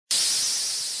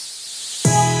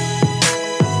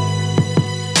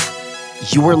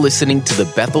You are listening to the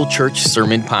Bethel Church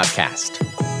Sermon Podcast,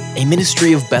 a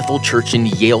ministry of Bethel Church in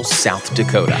Yale, South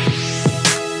Dakota.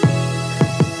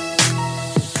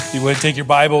 If you would take your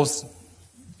Bibles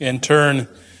and turn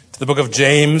to the book of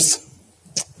James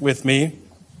with me.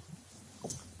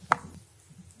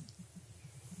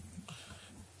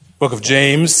 Book of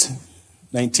James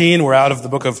 19. We're out of the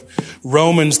book of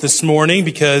Romans this morning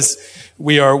because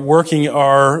we are working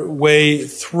our way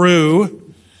through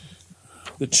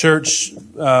the church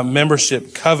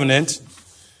membership covenant,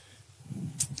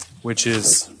 which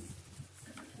is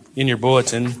in your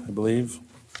bulletin, I believe.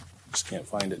 Just can't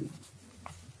find it.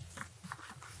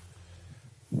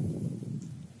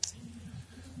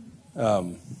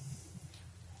 You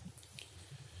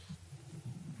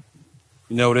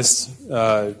notice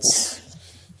it's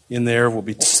in there. We'll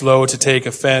be slow to take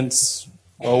offense,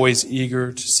 always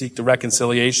eager to seek the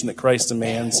reconciliation that Christ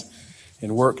demands,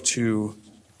 and work to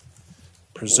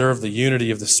preserve the unity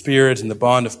of the Spirit and the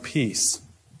bond of peace.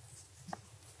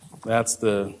 That's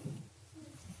the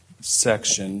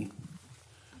section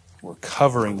we're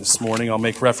covering this morning. I'll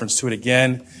make reference to it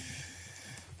again.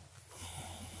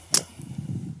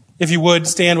 If you would,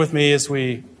 stand with me as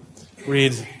we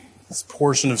read this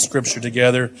portion of Scripture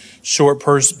together. Short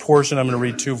portion, I'm going to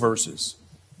read 2 verses.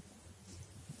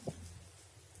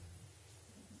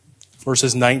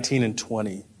 Verses 19 and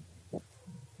 20.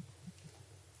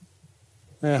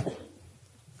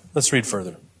 Let's read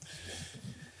further.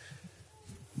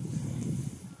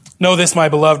 Know this, my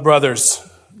beloved brothers.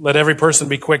 Let every person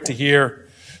be quick to hear,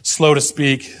 slow to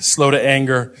speak, slow to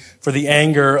anger. For the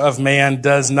anger of man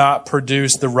does not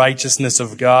produce the righteousness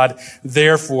of God.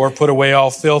 Therefore, put away all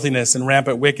filthiness and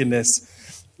rampant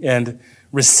wickedness, and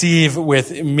receive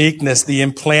with meekness the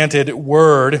implanted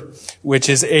word, which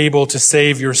is able to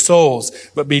save your souls.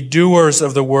 But be doers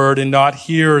of the word and not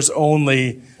hearers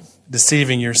only,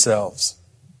 deceiving yourselves.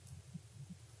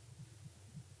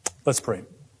 Let's pray.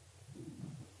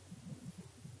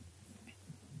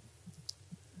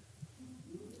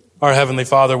 Our Heavenly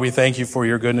Father, we thank you for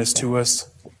your goodness to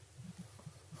us.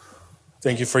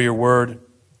 Thank you for your word.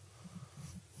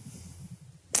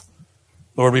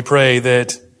 Lord, we pray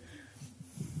that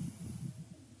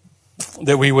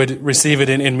we would receive it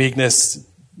in meekness,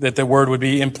 that the word would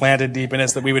be implanted deep in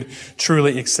us, that we would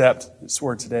truly accept this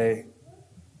word today,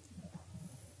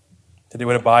 that it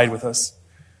would abide with us,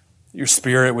 that your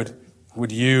Spirit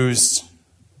would use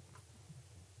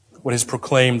what is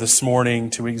proclaimed this morning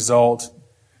to exalt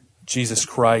Jesus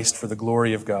Christ for the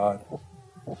glory of God.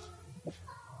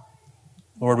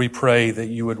 Lord, we pray that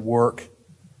you would work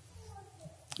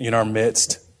in our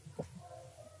midst.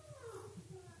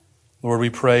 Lord, we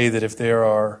pray that if there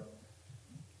are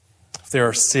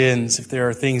sins, if there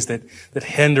are things that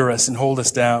hinder us and hold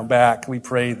us back, we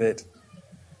pray that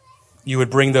you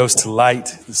would bring those to light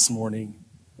this morning.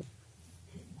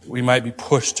 We might be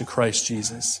pushed to Christ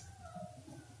Jesus.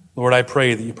 Lord, I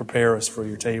pray that you prepare us for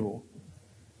your table.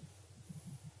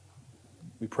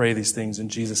 We pray these things in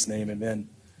Jesus' name, amen.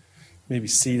 You may be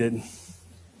seated. I'm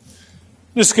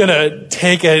just going to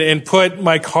take it and put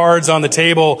my cards on the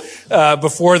table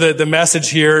before the message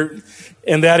here,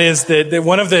 and that is that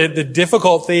one of the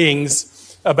difficult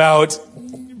things about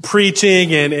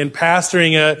preaching and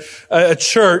pastoring a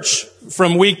church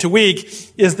from week to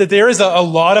week is that there is a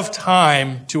lot of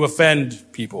time to offend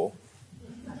people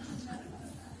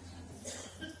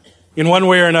in one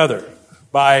way or another,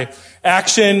 by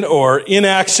action or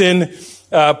inaction,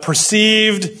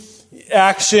 perceived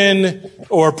action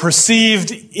or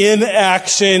perceived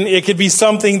inaction. It could be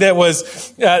something that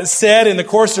was said in the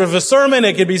course of a sermon.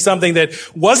 It could be something that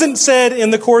wasn't said in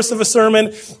the course of a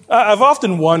sermon. I've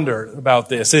often wondered about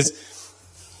this.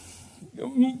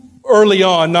 Early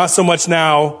on, not so much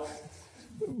now,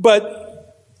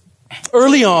 but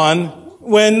early on,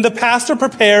 when the pastor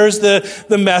prepares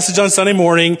the message on Sunday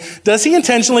morning, does he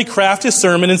intentionally craft his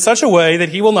sermon in such a way that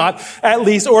he will not at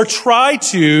least or try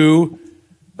to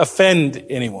offend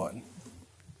anyone?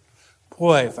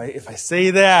 Boy, if I say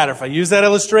that, or if I use that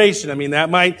illustration, that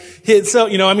might hit. So,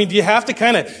 do you have to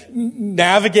kind of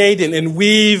navigate and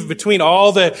weave between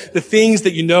all the things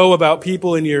that you know about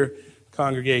people in your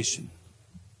congregation?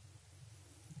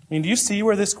 Do you see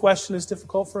where this question is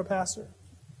difficult for a pastor?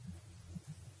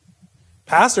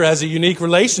 Pastor has a unique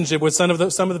relationship with some of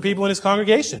the people in his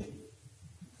congregation.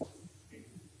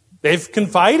 They've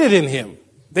confided in him.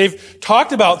 They've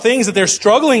talked about things that they're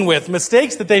struggling with,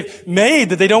 mistakes that they've made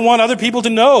that they don't want other people to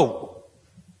know.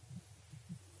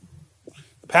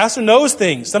 The pastor knows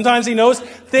things. Sometimes he knows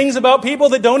things about people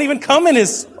that don't even come in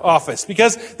his office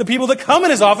because the people that come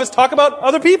in his office talk about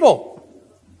other people.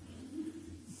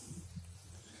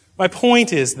 My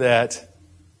point is that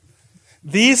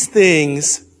These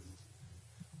things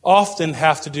often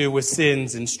have to do with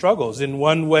sins and struggles in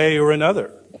one way or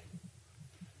another.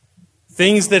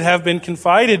 Things that have been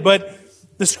confided, but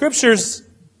the Scriptures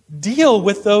deal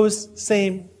with those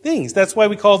same things. That's why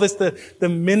we call this the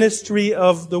ministry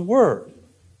of the Word.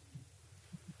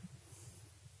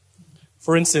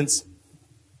 For instance,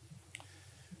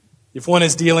 if one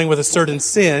is dealing with a certain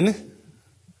sin,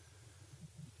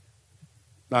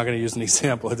 not going to use an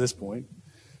example at this point,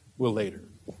 we'll later.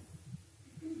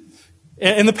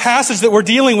 And the passage that we're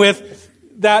dealing with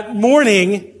that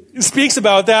morning speaks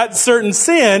about that certain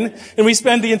sin, and we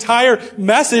spend the entire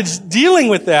message dealing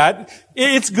with that.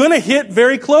 It's going to hit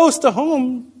very close to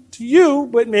home to you,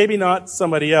 but maybe not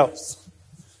somebody else.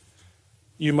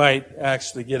 You might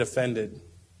actually get offended,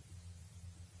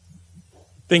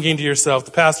 thinking to yourself,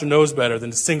 the pastor knows better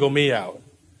than to single me out.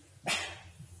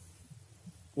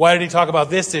 Why did he talk about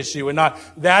this issue and not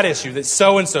that issue that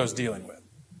so-and-so's dealing with?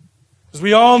 Because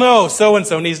we all know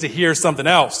so-and-so needs to hear something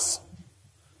else.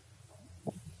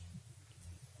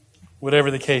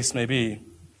 Whatever the case may be,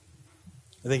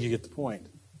 I think you get the point.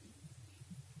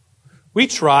 We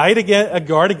try to get a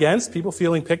guard against people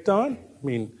feeling picked on. I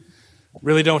mean,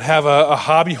 really don't have a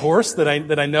hobby horse that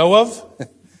I know of.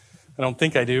 I don't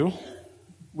think I do.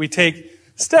 We take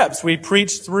steps. We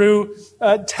preach through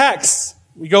texts.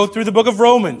 We go through the book of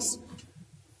Romans.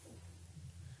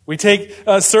 We take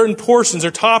certain portions or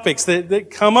topics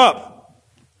that come up.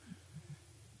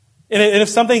 And if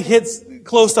something hits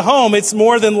close to home, it's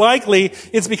more than likely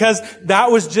it's because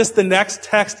that was just the next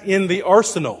text in the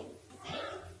arsenal.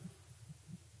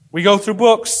 We go through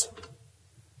books.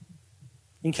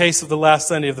 In case of the last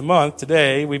Sunday of the month,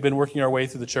 today, we've been working our way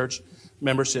through the church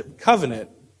membership covenant.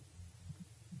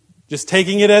 Just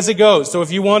taking it as it goes. So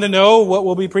if you want to know what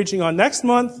we'll be preaching on next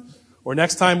month, or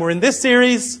next time we're in this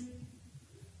series,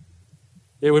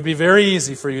 it would be very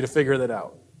easy for you to figure that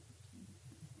out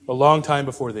a long time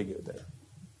before they get there.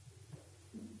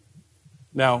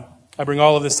 Now, I bring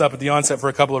all of this up at the onset for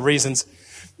a couple of reasons.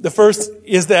 The first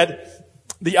is that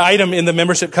the item in the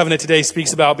membership covenant today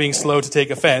speaks about being slow to take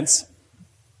offense.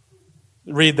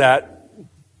 Read that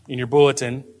in your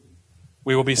bulletin.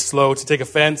 We will be slow to take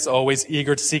offense, always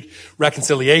eager to seek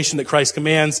reconciliation that Christ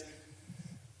commands,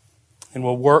 and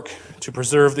will work to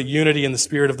preserve the unity in the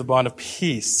spirit of the bond of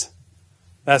peace.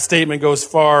 That statement goes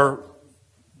far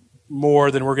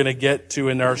more than we're going to get to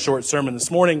in our short sermon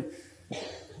this morning.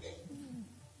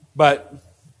 But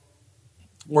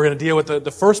we're going to deal with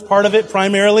the first part of it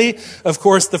primarily. Of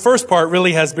course, the first part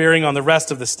really has bearing on the rest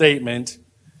of the statement,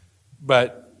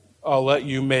 but I'll let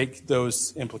you make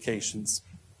those implications.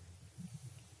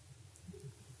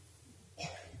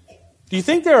 Do you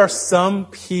think there are some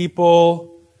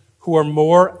people who are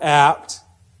more apt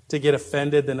to get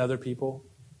offended than other people?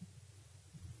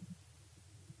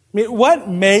 I mean, what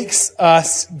makes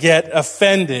us get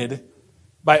offended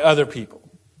by other people?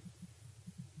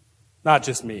 Not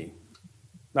just me.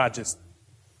 Not just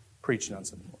preaching on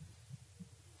something.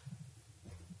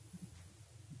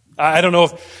 I don't know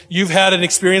if you've had an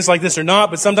experience like this or not,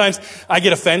 but sometimes I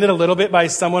get offended a little bit by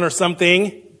someone or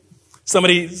something.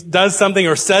 Somebody does something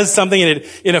or says something and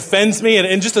it offends me.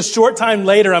 And just a short time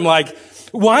later, I'm like,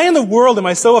 why in the world am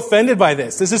I so offended by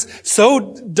this? This is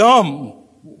so dumb.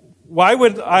 Why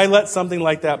would I let something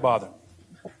like that bother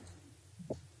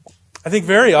me? I think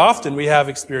very often we have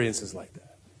experiences like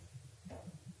that.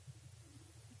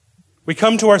 We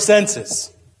come to our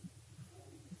senses.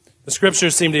 The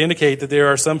Scriptures seem to indicate that there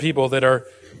are some people that are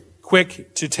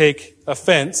quick to take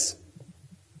offense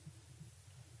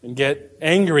and get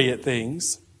angry at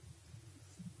things,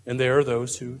 and there are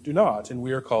those who do not, and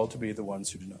we are called to be the ones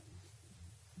who do not.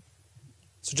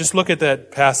 So just look at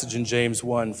that passage in James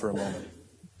 1 for a moment.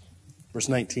 Verse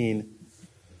 19.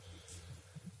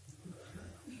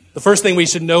 The first thing we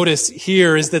should notice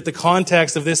here is that the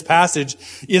context of this passage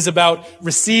is about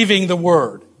receiving the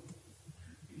Word.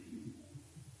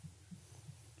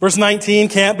 Verse 19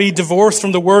 can't be divorced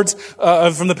from the words,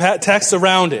 from the text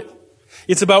around it.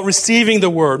 It's about receiving the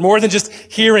Word, more than just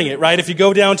hearing it, right? If you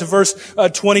go down to verse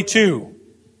 22.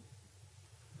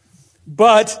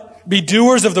 But be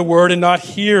doers of the Word and not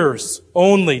hearers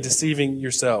only, deceiving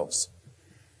yourselves.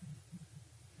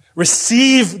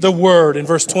 Receive the Word in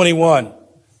verse 21.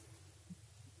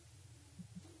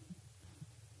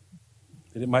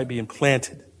 That it might be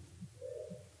implanted.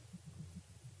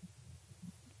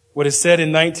 What is said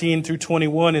in 19 through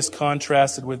 21 is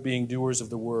contrasted with being doers of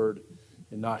the Word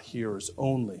and not hearers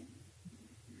only.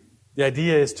 The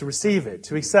idea is to receive it,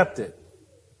 to accept it.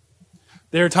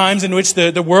 There are times in which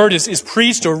the Word is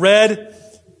preached or read,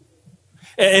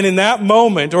 And in that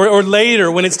moment, or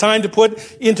later, when it's time to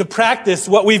put into practice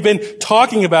what we've been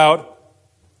talking about,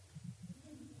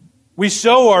 we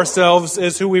show ourselves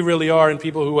as who we really are, and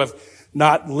people who have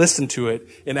not listened to it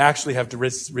and actually have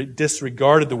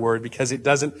disregarded the word because it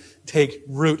doesn't take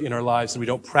root in our lives and we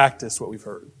don't practice what we've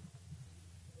heard.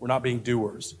 We're not being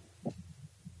doers.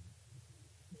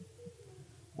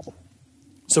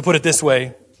 So put it this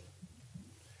way.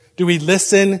 Do we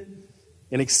listen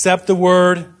and accept the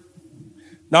word,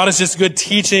 not as just good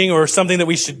teaching or something that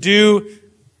we should do,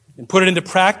 and put it into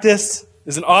practice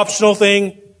as an optional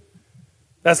thing?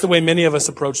 That's the way many of us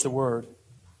approach the word.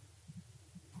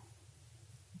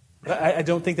 But I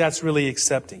don't think that's really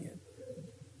accepting it.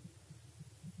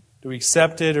 Do we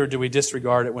accept it or do we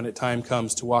disregard it when the time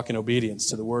comes to walk in obedience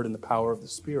to the word and the power of the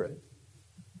Spirit?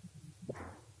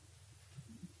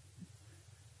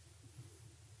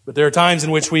 But there are times in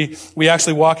which we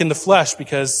actually walk in the flesh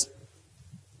because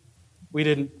we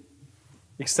didn't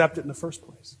accept it in the first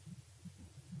place.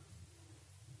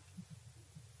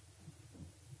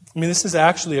 I mean, this is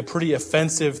actually a pretty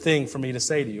offensive thing for me to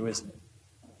say to you, isn't it?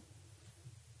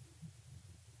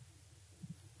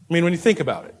 I mean, when you think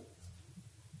about it,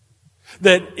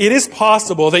 that it is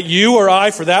possible that you or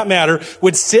I, for that matter,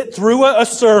 would sit through a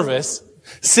service,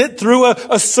 sit through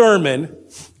a sermon,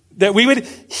 that we would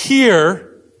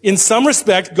hear, in some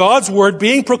respect, God's word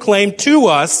being proclaimed to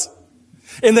us,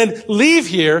 and then leave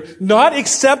here not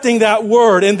accepting that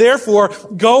word, and therefore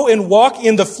go and walk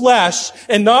in the flesh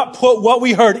and not put what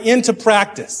we heard into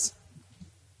practice.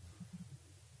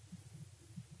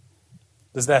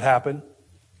 Does that happen?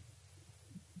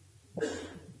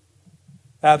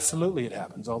 Absolutely, it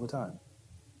happens all the time.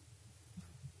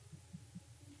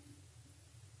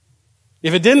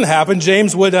 If it didn't happen,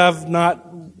 James would have not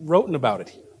written about it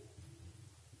here.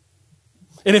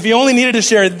 And if he only needed to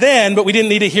share it then, but we didn't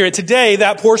need to hear it today,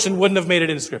 that portion wouldn't have made it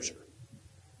into Scripture.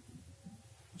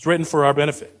 It's written for our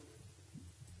benefit.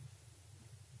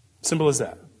 Simple as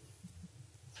that.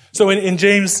 So in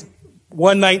James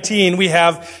 1:19, we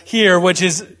have here, which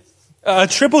is a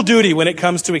triple duty when it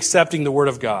comes to accepting the Word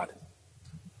of God.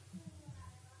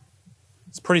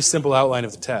 It's a pretty simple outline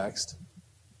of the text.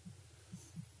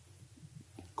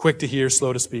 Quick to hear,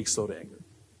 slow to speak, slow to anger.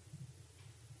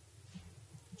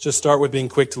 Just start with being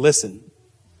quick to listen.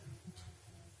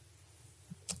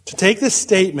 To take this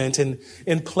statement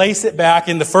and place it back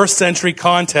in the first century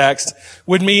context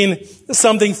would mean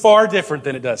something far different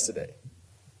than it does today.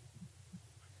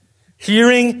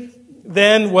 Hearing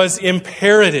then was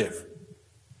imperative.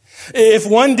 If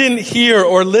one didn't hear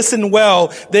or listen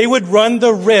well, they would run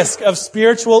the risk of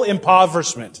spiritual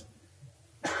impoverishment.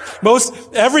 Most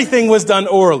everything was done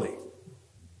orally.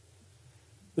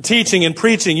 The teaching and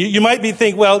preaching. You might be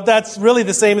thinking, well, that's really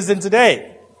the same as in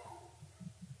today.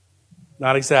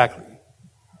 Not exactly.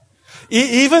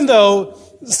 Even though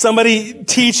somebody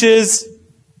teaches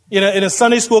in a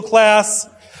Sunday school class,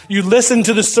 you listen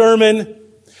to the sermon,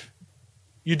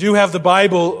 you do have the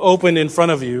Bible open in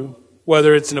front of you,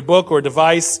 whether it's in a book or a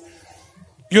device.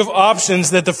 You have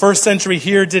options that the first century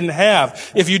here didn't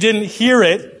have. If you didn't hear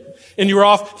it and you were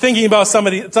off thinking about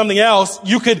something else,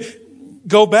 you could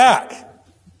go back.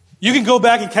 You can go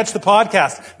back and catch the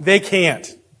podcast. They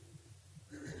can't.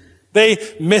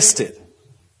 They missed it.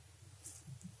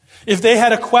 If they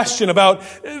had a question about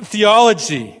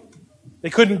theology, they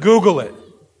couldn't Google it.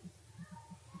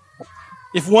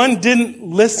 If one didn't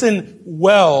listen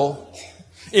well,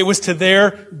 it was to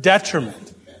their detriment.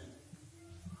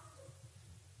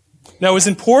 Now, as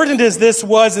important as this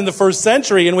was in the first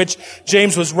century in which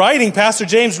James was writing, Pastor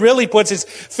James really puts his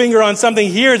finger on something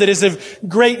here that is of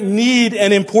great need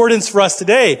and importance for us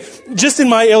today. Just in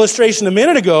my illustration a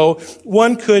minute ago,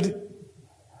 one could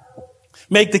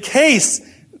make the case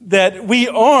that we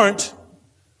aren't,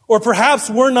 or perhaps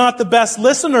we're not the best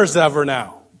listeners ever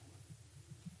now.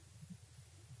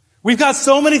 We've got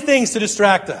so many things to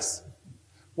distract us.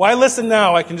 Why listen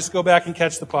now? I can just go back and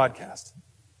catch the podcast.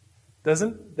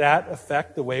 Doesn't that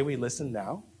affect the way we listen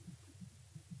now?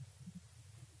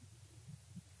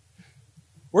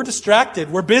 We're distracted.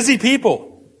 We're busy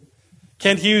people.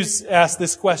 Kent Hughes asked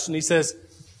this question. He says,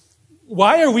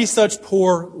 why are we such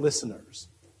poor listeners?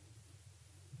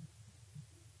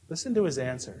 Listen to his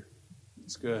answer.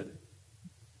 It's good.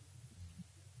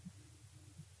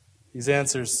 His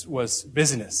answer was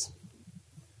busyness.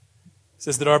 He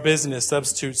says that our busyness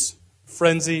substitutes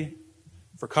frenzy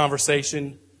for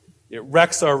conversation. It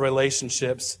wrecks our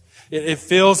relationships. It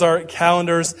fills our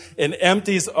calendars and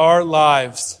empties our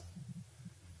lives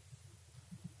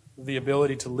of the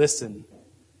ability to listen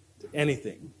to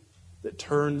anything that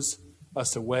turns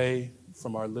us away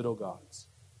from our little gods.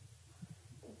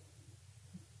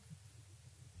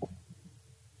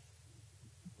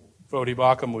 Voddie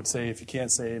Baucham would say, if you can't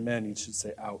say amen, you should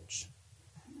say ouch.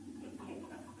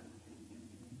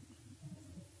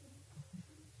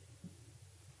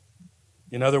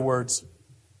 In other words,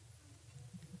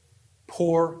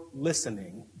 poor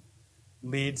listening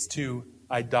leads to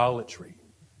idolatry.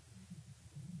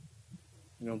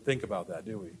 We don't think about that,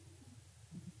 do we? In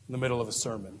the middle of a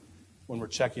sermon, when we're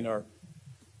checking our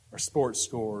sports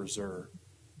scores, or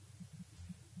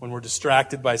when we're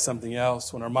distracted by something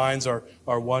else, when our minds are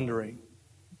wandering,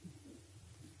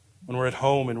 when we're at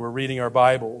home and we're reading our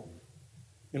Bible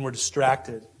and we're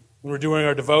distracted, when we're doing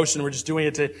our devotion, we're just doing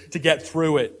it to get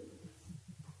through it.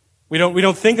 We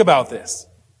don't think about this.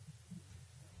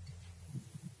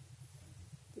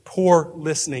 Poor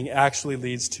listening actually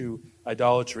leads to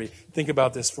idolatry. Think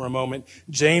about this for a moment.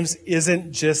 James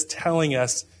isn't just telling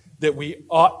us that we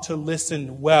ought to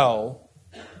listen well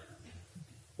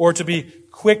or to be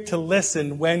quick to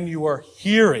listen when you are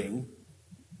hearing,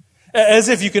 as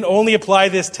if you can only apply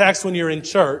this text when you're in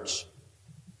church.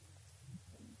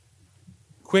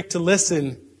 Quick to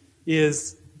listen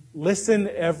is listen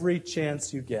every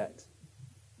chance you get.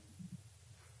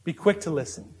 Be quick to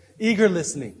listen. Eager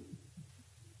listening.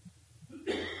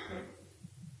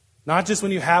 Not just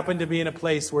when you happen to be in a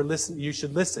place where you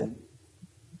should listen.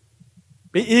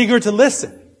 Be eager to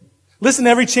listen. Listen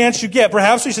every chance you get.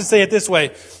 Perhaps we should say it this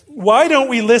way. Why don't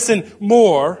we listen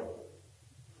more?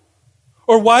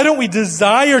 Or why don't we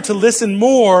desire to listen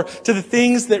more to the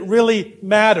things that really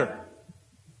matter?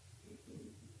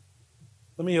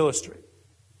 Let me illustrate.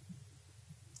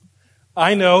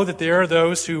 I know that there are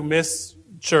those who miss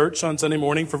church on Sunday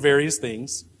morning for various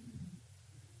things.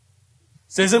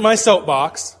 This isn't my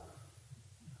soapbox.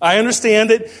 I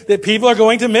understand that people are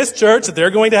going to miss church, that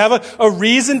they're going to have a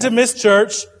reason to miss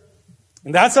church,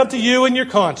 and that's up to you and your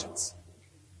conscience.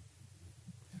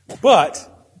 But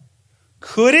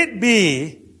could it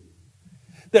be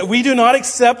that we do not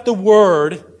accept the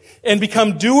Word and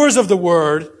become doers of the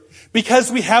Word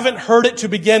because we haven't heard it to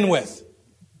begin with?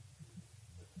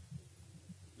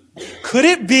 Could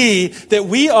it be that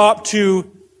we opt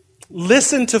to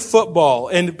listen to football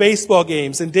and baseball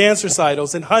games and dance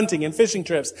recitals and hunting and fishing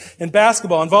trips and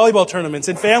basketball and volleyball tournaments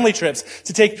and family trips,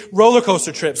 to take roller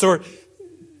coaster trips, or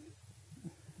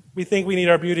we think we need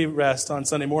our beauty rest on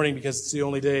Sunday morning because it's the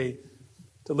only day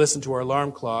to listen to our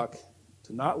alarm clock,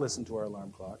 to not listen to our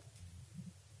alarm clock.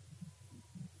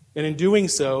 And in doing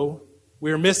so,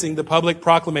 we are missing the public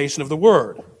proclamation of the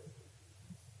Word.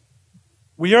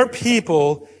 We are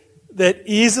people that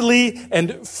easily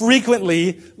and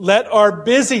frequently let our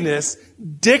busyness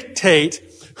dictate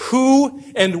who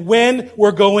and when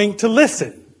we're going to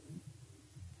listen.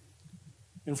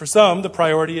 And for some, the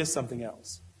priority is something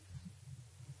else.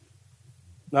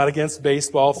 Not against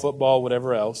baseball, football,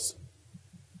 whatever else.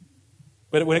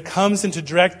 But when it comes into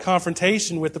direct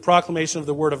confrontation with the proclamation of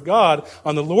the Word of God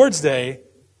on the Lord's Day,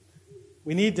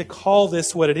 we need to call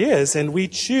this what it is, and we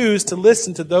choose to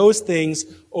listen to those things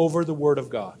over the Word of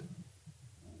God.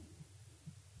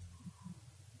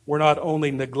 We're not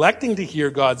only neglecting to hear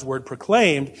God's Word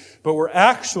proclaimed, but we're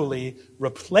actually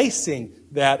replacing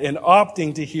that and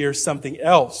opting to hear something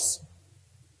else.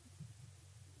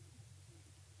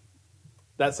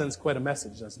 That sends quite a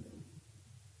message, doesn't it?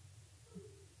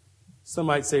 Some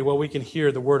might say, well, we can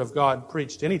hear the Word of God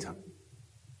preached anytime.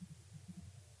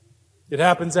 It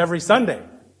happens every Sunday.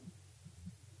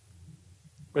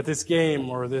 But this game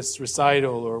or this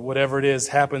recital or whatever it is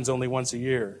happens only once a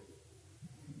year.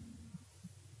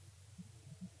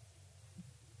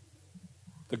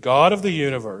 The God of the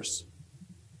universe,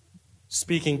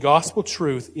 speaking gospel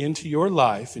truth into your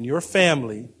life, in your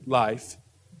family life,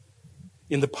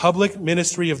 in the public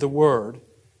ministry of the Word,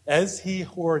 as He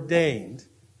ordained,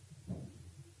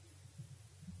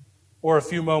 or a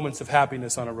few moments of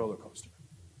happiness on a roller coaster.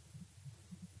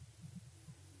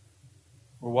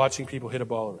 Or watching people hit a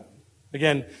ball around.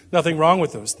 Again, nothing wrong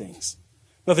with those things.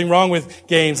 Nothing wrong with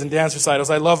games and dance recitals.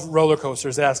 I love roller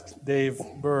coasters, ask Dave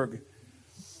Berg.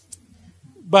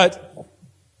 But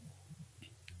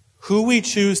who we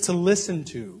choose to listen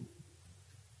to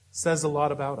says a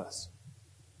lot about us.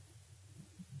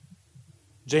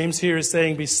 James here is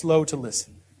saying, be slow to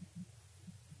listen.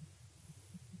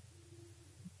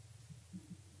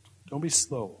 Don't be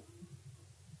slow.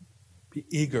 Be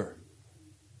eager.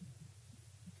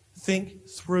 Think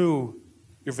through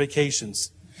your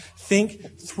vacations.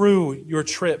 Think through your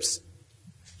trips.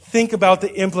 Think about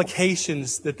the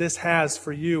implications that this has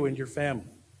for you and your family.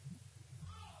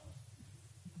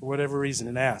 For whatever reason,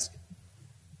 and ask,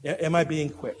 am I being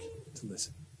quick to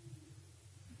listen?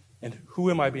 And who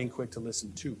am I being quick to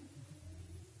listen to?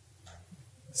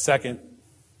 Second,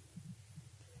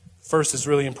 First is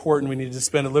really important. We need to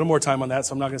spend a little more time on that,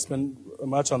 so I'm not going to spend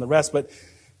much on the rest. But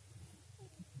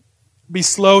be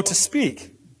slow to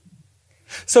speak.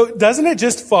 So doesn't it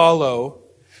just follow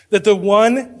that the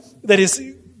one that is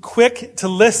quick to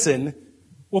listen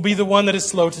will be the one that is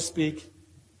slow to speak?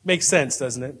 Makes sense,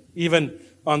 doesn't it? Even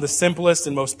on the simplest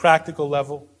and most practical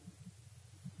level.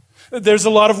 There's a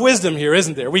lot of wisdom here,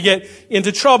 isn't there? We get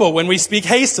into trouble when we speak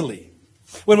hastily.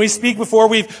 When we speak before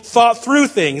we've thought through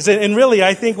things. And really,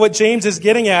 I think what James is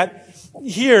getting at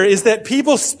here is that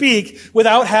people speak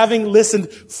without having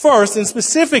listened first. And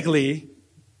specifically,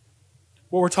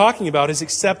 what we're talking about is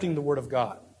accepting the Word of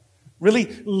God.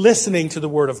 Really listening to the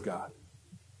Word of God.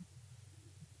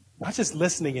 Not just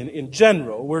listening in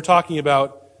general. We're talking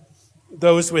about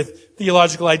those with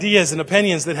theological ideas and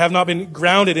opinions that have not been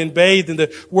grounded and bathed in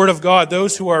the Word of God.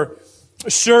 Those who are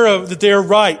sure of that they're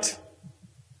right.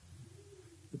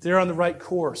 That they're on the right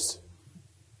course.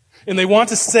 And they want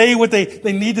to say what they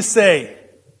need to say.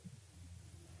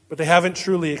 But they haven't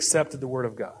truly accepted the Word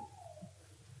of God.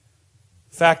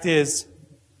 The fact is,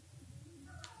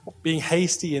 being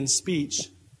hasty in speech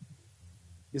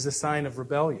is a sign of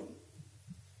rebellion.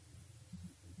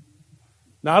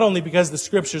 Not only because the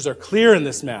Scriptures are clear in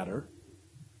this matter,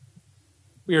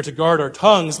 we are to guard our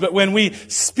tongues, but when we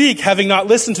speak having not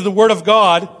listened to the Word of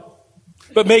God,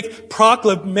 but make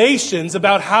proclamations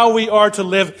about how we are to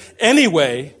live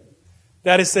anyway,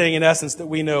 that is saying in essence that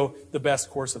we know the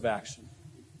best course of action.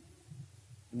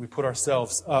 And we put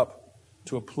ourselves up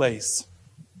to a place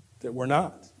that we're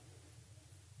not.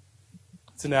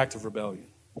 It's an act of rebellion.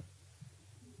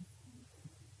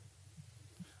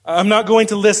 I'm not going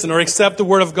to listen or accept the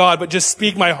Word of God, but just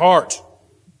speak my heart.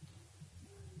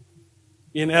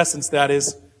 In essence, that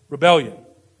is rebellion.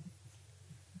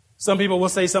 Some people will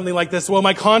say something like this, well,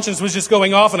 my conscience was just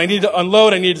going off and I needed to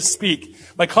unload, I needed to speak.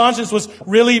 My conscience was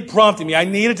really prompting me. I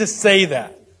needed to say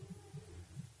that.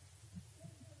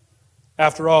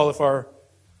 After all, if our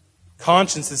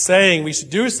conscience is saying we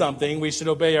should do something, we should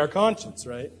obey our conscience,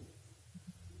 right?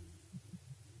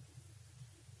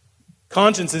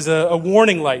 Conscience is a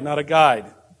warning light, not a guide.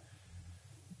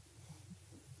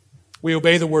 We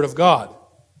obey the Word of God.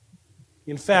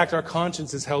 In fact, our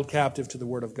conscience is held captive to the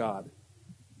Word of God.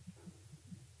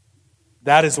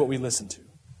 That is what we listen to.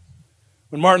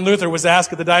 When Martin Luther was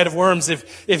asked at the Diet of Worms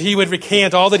if he would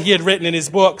recant all that he had written in his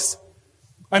books,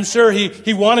 I'm sure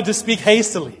he wanted to speak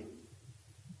hastily.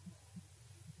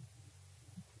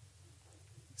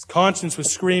 His conscience was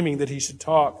screaming that he should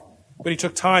talk. But he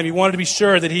took time. He wanted to be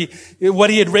sure that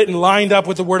what he had written lined up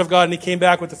with the Word of God, and he came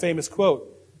back with the famous quote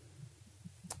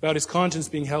about his conscience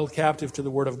being held captive to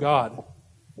the Word of God,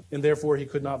 and therefore he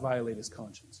could not violate his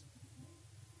conscience.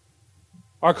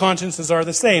 Our consciences are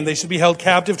the same. They should be held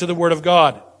captive to the Word of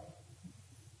God.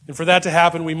 And for that to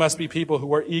happen, we must be people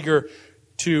who are eager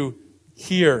to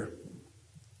hear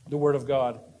the Word of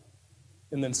God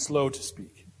and then slow to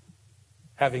speak,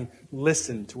 having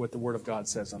listened to what the Word of God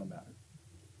says on a matter.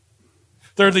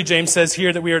 Thirdly, James says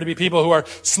here that we are to be people who are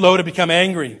slow to become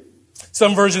angry.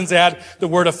 Some versions add the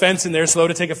word offense in there, slow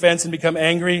to take offense and become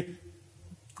angry.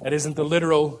 That isn't the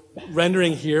literal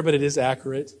rendering here, but it is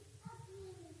accurate.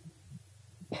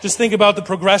 Just think about the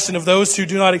progression of those who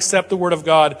do not accept the Word of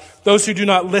God, those who do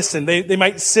not listen. They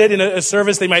might sit in a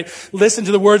service, they might listen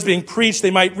to the words being preached,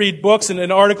 they might read books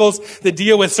and articles that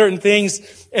deal with certain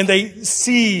things, and they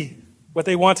see what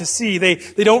they want to see.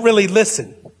 They don't really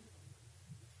listen.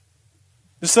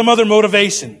 There's some other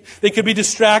motivation. They could be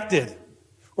distracted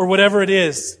or whatever it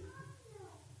is.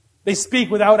 They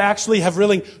speak without actually have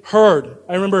really heard.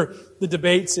 I remember the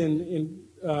debates in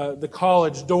the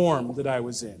college dorm that I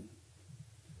was in.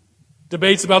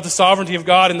 Debates about the sovereignty of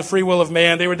God and the free will of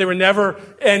man. They were never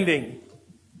ending.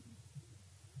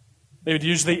 They would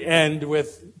usually end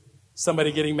with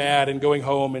somebody getting mad and going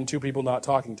home and two people not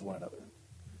talking to one another.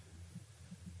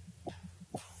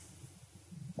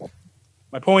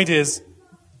 My point is,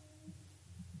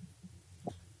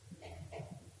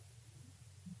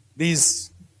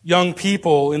 these young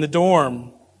people in the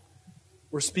dorm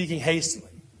were speaking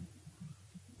hastily.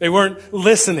 They weren't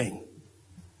listening,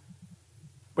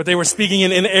 but they were speaking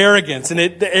in arrogance, and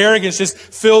the arrogance just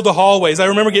filled the hallways. I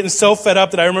remember getting so fed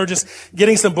up that I remember just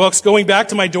getting some books, going back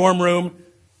to my dorm room,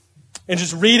 and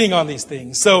just reading on these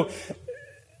things. So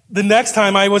the next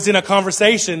time I was in a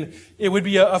conversation, it would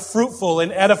be a fruitful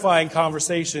and edifying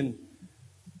conversation,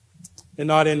 and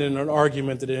not end in an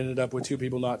argument that ended up with two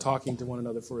people not talking to one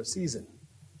another for a season.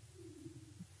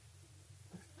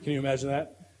 Can you imagine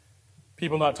that?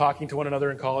 People not talking to one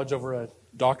another in college over a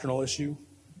doctrinal issue.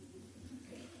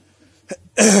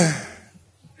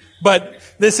 But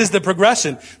this is the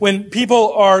progression. When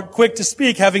people are quick to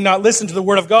speak, having not listened to the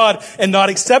Word of God and not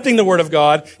accepting the Word of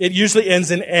God, it usually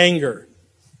ends in anger.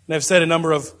 And I've said a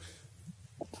number of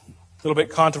little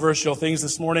bit controversial things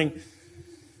this morning.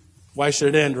 Why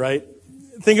should it end, right?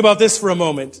 Think about this for a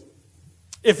moment.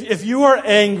 If you are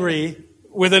angry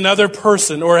with another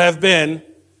person or have been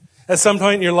at some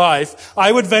point in your life,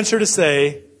 I would venture to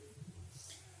say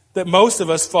that most of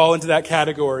us fall into that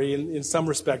category in some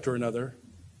respect or another.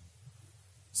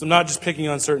 So I'm not just picking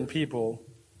on certain people.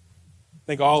 I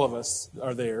think all of us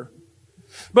are there.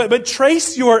 But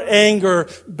trace your anger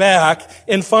back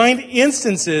and find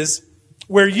instances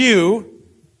where you,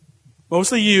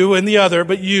 mostly you and the other,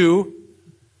 but you,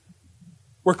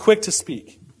 were quick to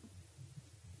speak.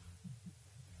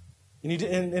 You need to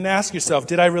and ask yourself,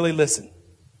 did I really listen?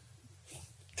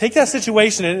 Take that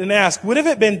situation and ask, would have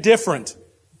it been different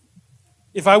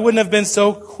if I wouldn't have been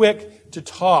so quick to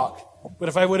talk, but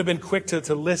if I would have been quick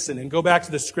to listen and go back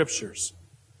to the Scriptures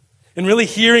and really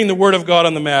hearing the Word of God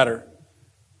on the matter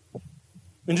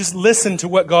and just listen to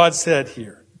what God said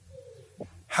here?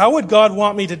 How would God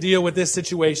want me to deal with this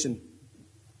situation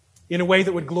in a way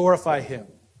that would glorify Him?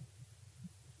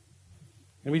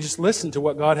 And we just listened to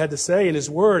what God had to say in His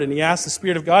Word, and He asked the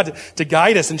Spirit of God to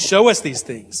guide us and show us these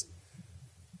things.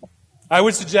 I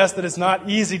would suggest that it's not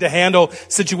easy to handle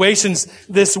situations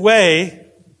this way,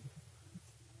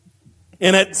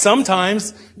 and that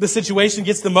sometimes the situation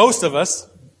gets the most of us.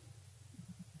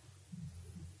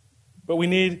 But we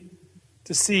need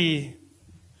to see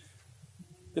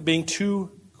that being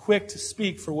too quick to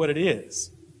speak for what it is,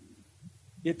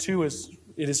 it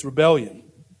is rebellion.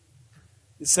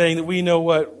 It's saying that we know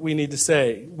what we need to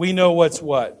say. We know what's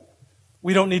what.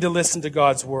 We don't need to listen to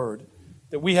God's Word.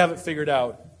 That we have it figured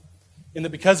out. And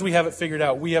that because we have it figured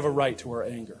out, we have a right to our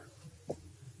anger.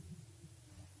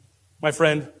 My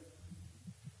friend,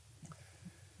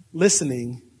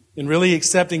 listening and really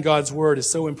accepting God's Word is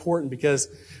so important, because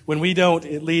when we don't,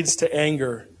 it leads to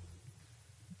anger.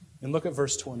 And look at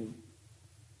verse 20.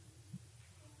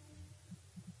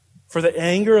 For the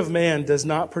anger of man does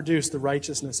not produce the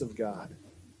righteousness of God.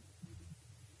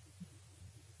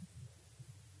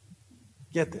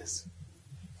 Get this.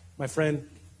 My friend,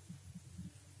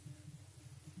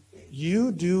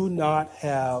 you do not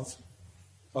have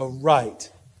a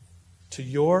right to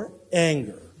your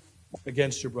anger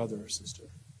against your brother or sister.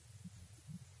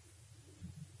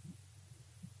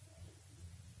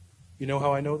 You know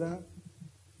how I know that?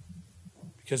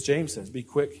 Because James says, be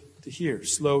quick to hear,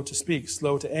 slow to speak,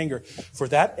 slow to anger. For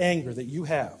that anger that you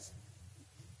have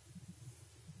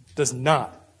does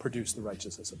not produce the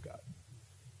righteousness of God.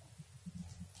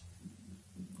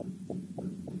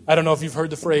 I don't know if you've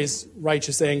heard the phrase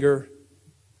righteous anger.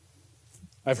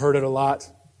 I've heard it a lot.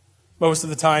 Most of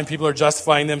the time, people are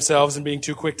justifying themselves and being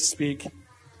too quick to speak,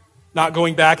 not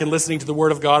going back and listening to the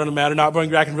Word of God on a matter, not going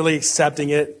back and really accepting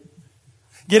it,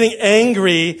 getting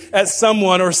angry at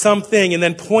someone or something and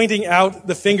then pointing out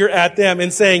the finger at them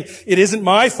and saying, it isn't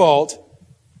my fault.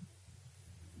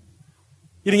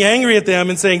 Getting angry at them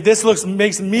and saying, this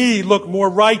makes me look more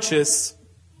righteous.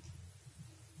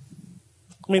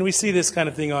 I mean, we see this kind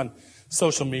of thing on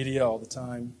social media all the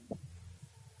time.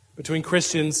 Between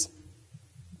Christians,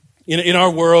 in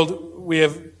our world, we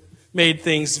have made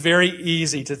things very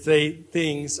easy to say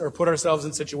things or put ourselves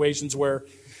in situations where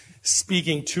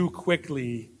speaking too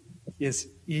quickly is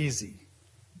easy.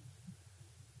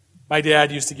 My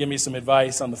dad used to give me some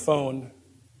advice on the phone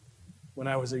when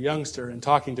I was a youngster and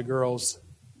talking to girls.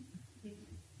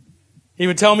 He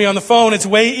would tell me on the phone, it's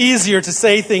way easier to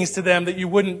say things to them that you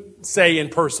wouldn't say in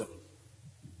person.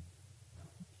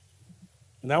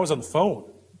 And that was on the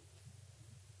phone,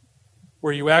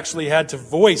 where you actually had to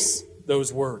voice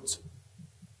those words.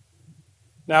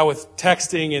 Now with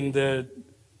texting and the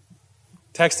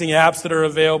texting apps that are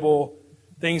available,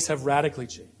 things have radically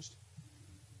changed.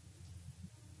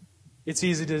 It's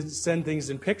easy to send things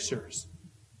in pictures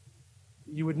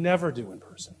that you would never do in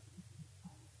person.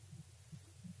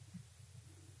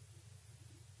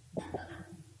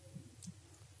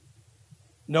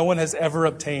 No one has ever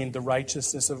obtained the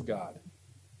righteousness of God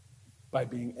by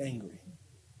being angry.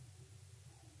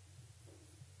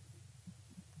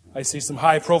 I see some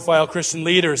high-profile Christian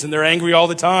leaders, and they're angry all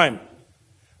the time.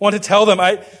 I want to tell them,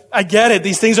 I get it.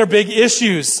 These things are big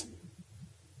issues.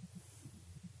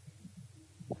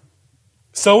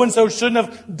 So-and-so shouldn't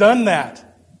have done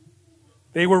that.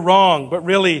 They were wrong, but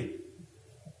really,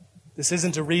 this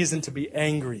isn't a reason to be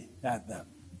angry at them.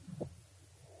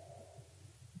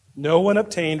 No one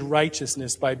obtained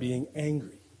righteousness by being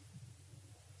angry.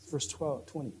 Verse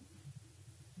 20.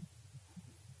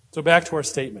 So back to our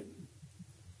statement.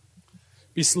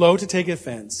 be slow to take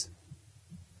offense,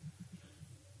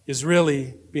 is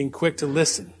really being quick to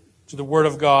listen to the Word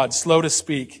of God, slow to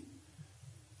speak,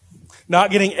 not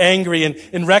getting angry,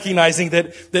 and recognizing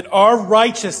that our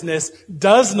righteousness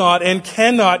does not and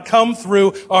cannot come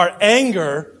through our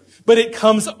anger, but it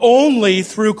comes only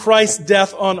through Christ's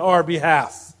death on our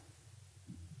behalf.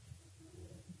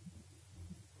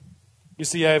 You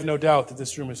see, I have no doubt that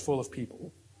this room is full of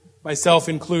people, myself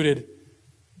included,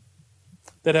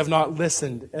 that have not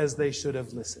listened as they should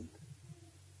have listened.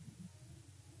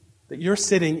 That you're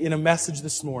sitting in a message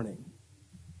this morning,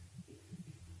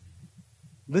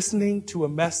 listening to a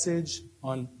message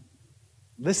on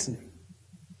listening,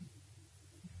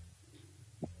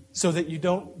 so that you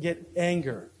don't get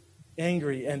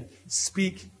angry and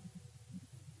speak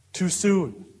too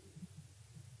soon.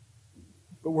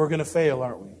 But we're going to fail,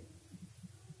 aren't we?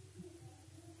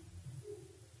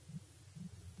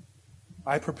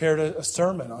 I prepared a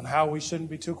sermon on how we shouldn't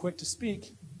be too quick to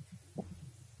speak.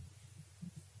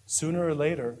 Sooner or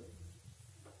later,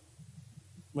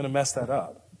 I'm going to mess that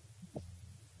up.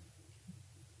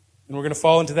 And we're going to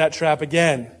fall into that trap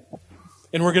again.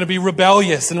 And we're going to be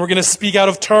rebellious, and we're going to speak out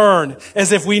of turn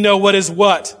as if we know what is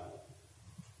what.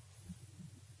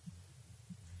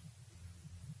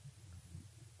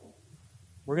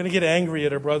 We're going to get angry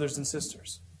at our brothers and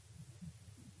sisters.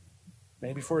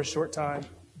 Maybe for a short time.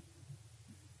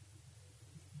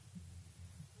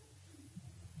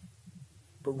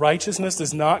 But righteousness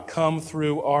does not come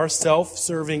through our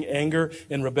self-serving anger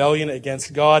and rebellion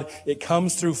against God. It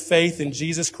comes through faith in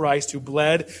Jesus Christ, who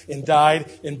bled and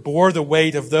died and bore the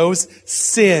weight of those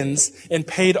sins and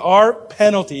paid our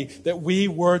penalty that we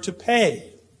were to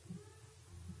pay.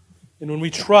 And when we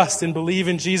trust and believe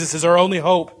in Jesus as our only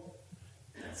hope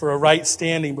for a right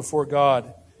standing before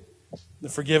God, the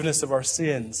forgiveness of our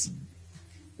sins,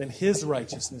 then His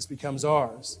righteousness becomes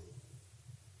ours.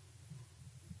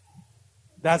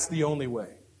 That's the only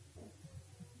way.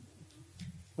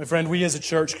 My friend, we as a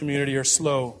church community are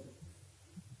slow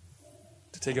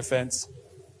to take offense.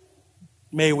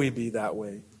 May we be that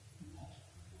way.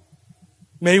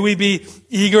 May we be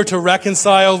eager to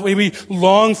reconcile. May we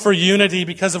long for unity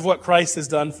because of what Christ has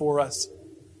done for us.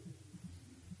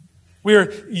 We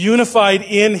are unified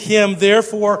in Him,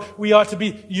 therefore we ought to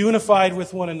be unified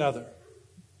with one another.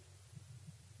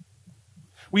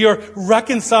 We are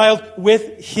reconciled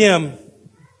with Him,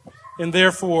 and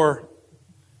therefore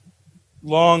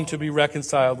long to be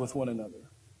reconciled with one another.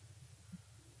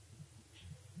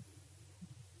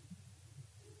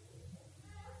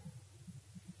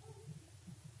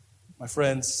 My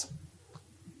friends,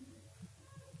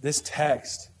 this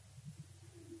text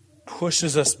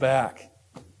pushes us back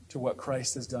to what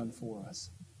Christ has done for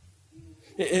us.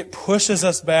 It pushes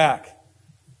us back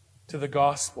to the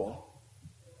gospel.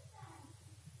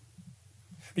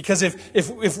 Because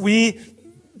if we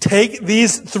take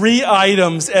these 3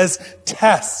 items as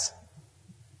tests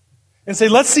and say,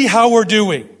 let's see how we're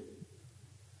doing.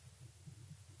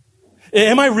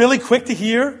 Am I really quick to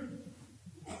hear?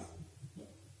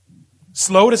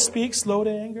 Slow to speak, slow to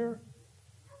anger?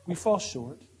 We fall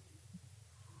short.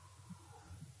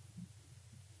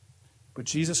 But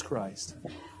Jesus Christ,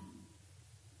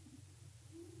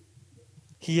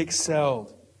 He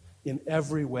excelled in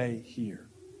every way here,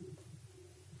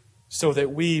 so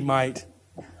that we might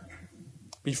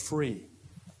be free.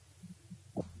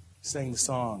 Sang the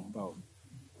song about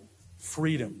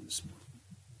freedom.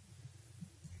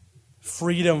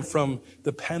 Freedom from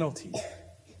the penalty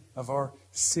of our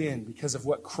sin because of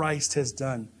what Christ has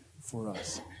done for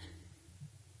us.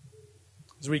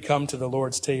 As we come to the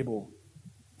Lord's table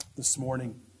this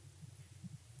morning,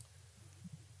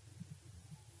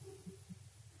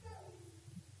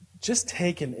 just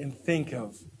take and think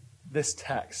of this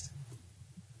text.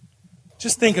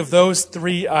 Just think of those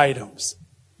 3 items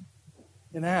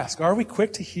and ask, are we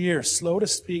quick to hear, slow to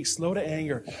speak, slow to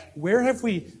anger? Where have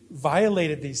we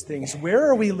violated these things? Where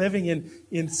are we living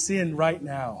in sin right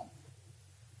now?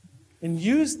 And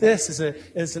use this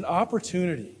as an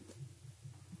opportunity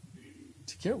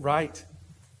to get right.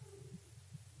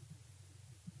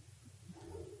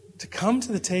 To come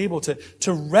to the table,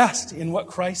 to rest in what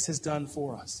Christ has done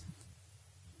for us.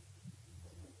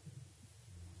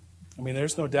 I mean,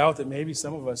 there's no doubt that maybe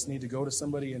some of us need to go to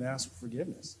somebody and ask for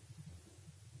forgiveness.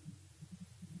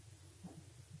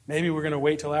 Maybe we're going to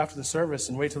wait till after the service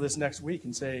and wait till this next week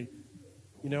and say,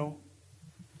 you know,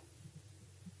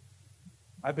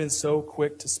 I've been so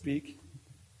quick to speak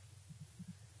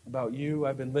about you.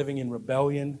 I've been living in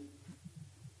rebellion.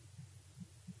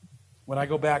 When I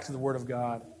go back to the Word of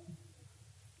God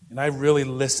and I really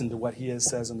listen to what He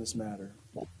says on this matter,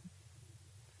 I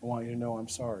want you to know I'm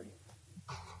sorry.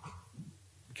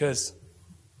 Because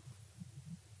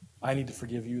I need to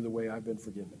forgive you the way I've been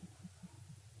forgiven.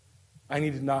 I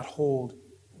need to not hold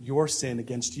your sin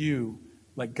against you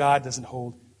like God doesn't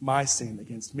hold my sin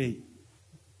against me.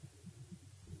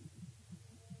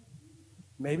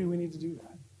 Maybe we need to do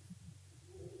that.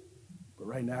 But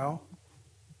right now,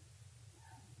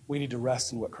 we need to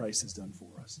rest in what Christ has done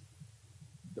for us.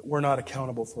 That we're not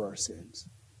accountable for our sins.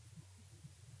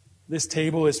 This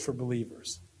table is for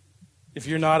believers. If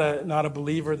you're not a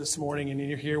believer this morning and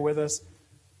you're here with us,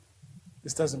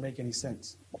 this doesn't make any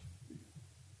sense.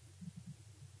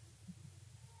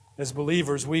 As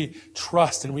believers, we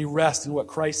trust and we rest in what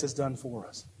Christ has done for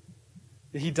us.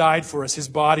 That He died for us. His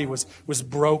body was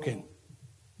broken.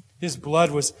 His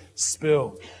blood was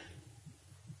spilled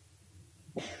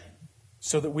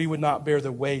so that we would not bear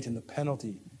the weight and the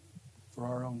penalty for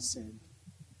our own sin.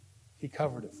 He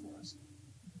covered it for us.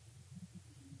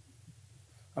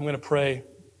 I'm going to pray,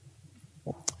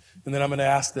 and then I'm going to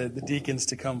ask the deacons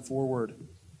to come forward.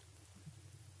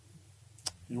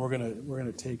 And we're going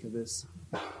to take this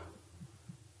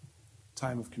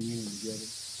time of communion together.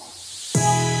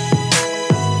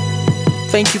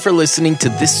 Thank you for listening to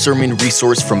this sermon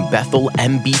resource from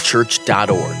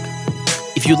BethelMBChurch.org.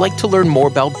 If you'd like to learn more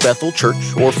about Bethel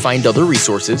Church or find other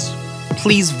resources,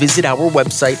 please visit our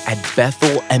website at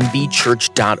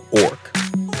BethelMBChurch.org.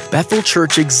 Bethel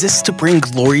Church exists to bring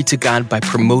glory to God by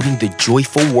promoting the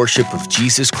joyful worship of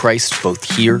Jesus Christ both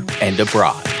here and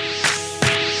abroad.